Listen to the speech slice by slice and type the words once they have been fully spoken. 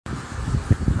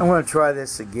I'm going to try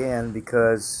this again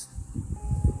because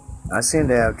I seem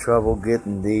to have trouble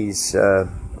getting these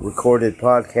recorded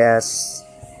podcasts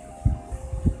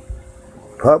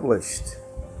published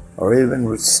or even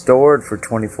restored for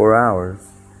 24 hours.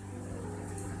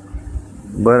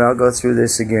 But I'll go through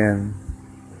this again.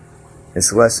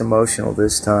 It's less emotional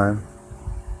this time.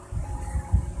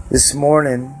 This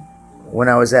morning, when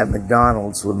I was at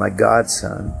McDonald's with my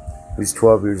godson, who's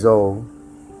 12 years old,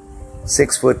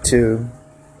 6'2",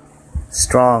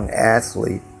 strong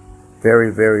athlete,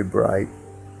 very, very bright.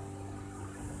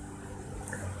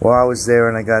 Well, I was there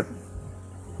and I got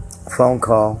a phone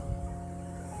call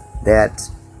that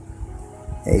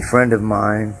a friend of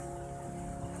mine,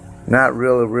 not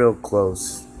real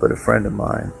close, but a friend of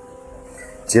mine,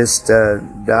 just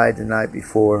died the night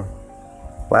before,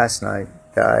 last night,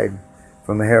 died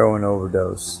from a heroin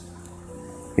overdose.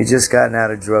 He just gotten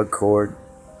out of drug court,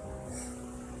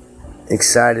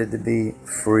 excited to be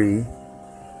free,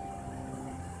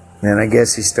 and I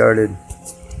guess he started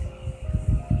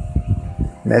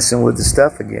messing with the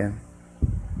stuff again.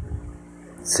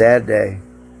 Sad day.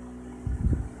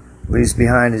 Leaves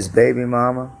behind his baby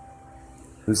mama,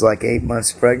 who's like 8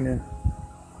 months pregnant,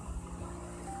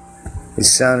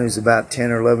 his son who's about 10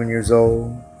 or 11 years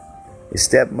old, his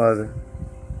stepmother,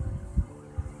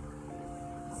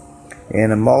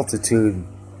 and a multitude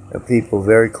of people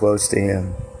very close to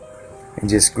him and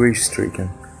just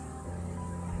grief-stricken.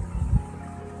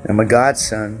 And my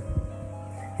godson,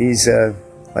 he's,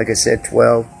 like I said,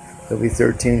 12. He'll be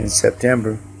 13 in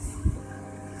September.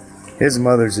 His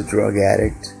mother's a drug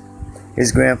addict.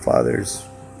 His grandfather's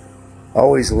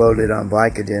always loaded on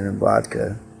Vicodin and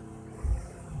vodka.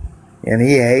 And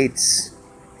he hates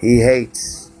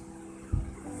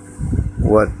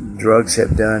what drugs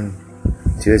have done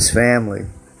to his family.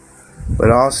 But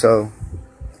also,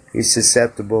 he's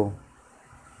susceptible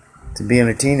to being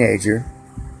a teenager.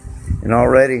 And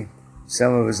already,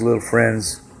 some of his little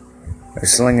friends are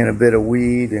slinging a bit of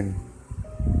weed and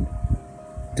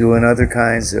doing other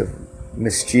kinds of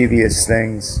mischievous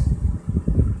things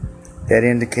that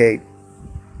indicate,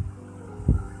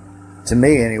 to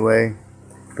me anyway,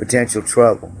 potential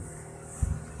trouble.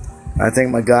 I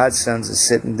think my godson's a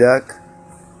sitting duck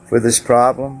for this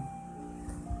problem.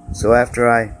 So after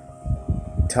I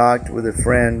talked with a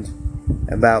friend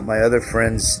about my other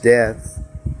friend's death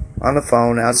on the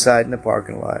phone outside in the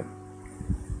parking lot,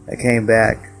 I came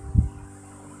back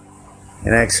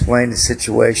and I explained the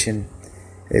situation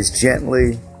as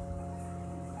gently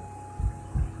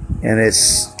and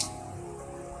as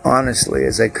honestly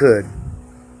as I could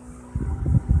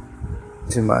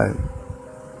to my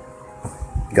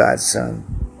godson.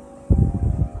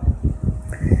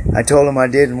 I told him I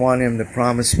didn't want him to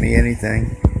promise me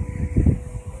anything,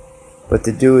 but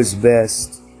to do his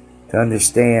best to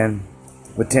understand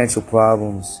the potential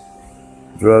problems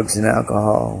drugs and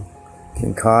alcohol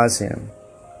can cause him.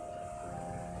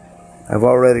 I've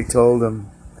already told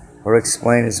him, or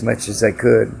explained as much as I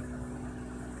could,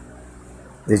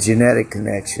 the genetic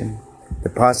connection, the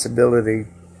possibility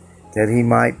that he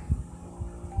might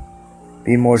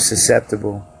be more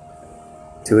susceptible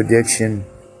to addiction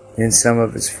than some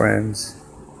of his friends,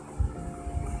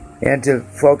 and to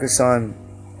focus on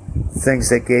things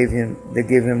that give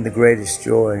him the greatest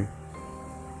joy,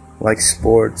 like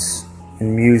sports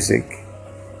and music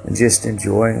and just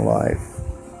enjoying life.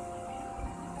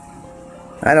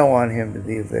 I don't want him to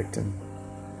be a victim.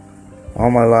 All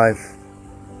my life,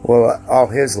 well, all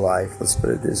his life, let's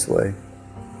put it this way,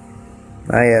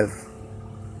 I have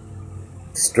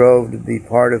strove to be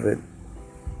part of it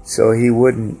so he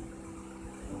would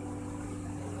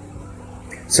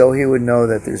know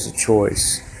that there's a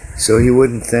choice, so he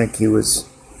wouldn't think he was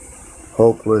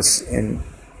hopeless and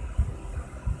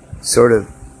sort of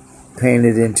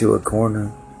painted into a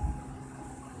corner.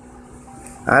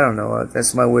 I don't know,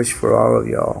 that's my wish for all of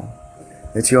y'all,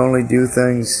 that you only do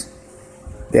things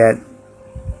that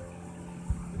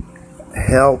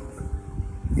help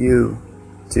you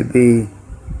to be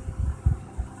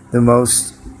the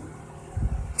most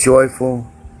joyful,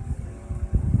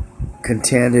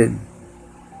 contented,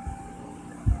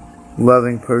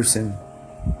 loving person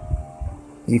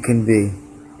you can be.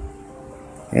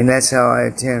 And that's how I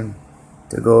intend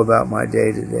to go about my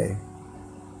day to day,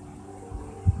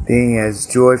 being as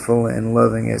joyful and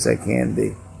loving as I can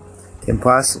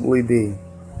possibly be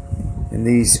in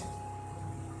these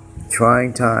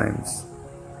trying times,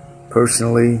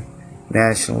 personally,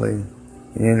 nationally,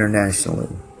 and internationally.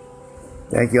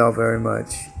 Thank you all very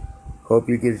much. Hope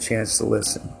you get a chance to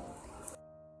listen.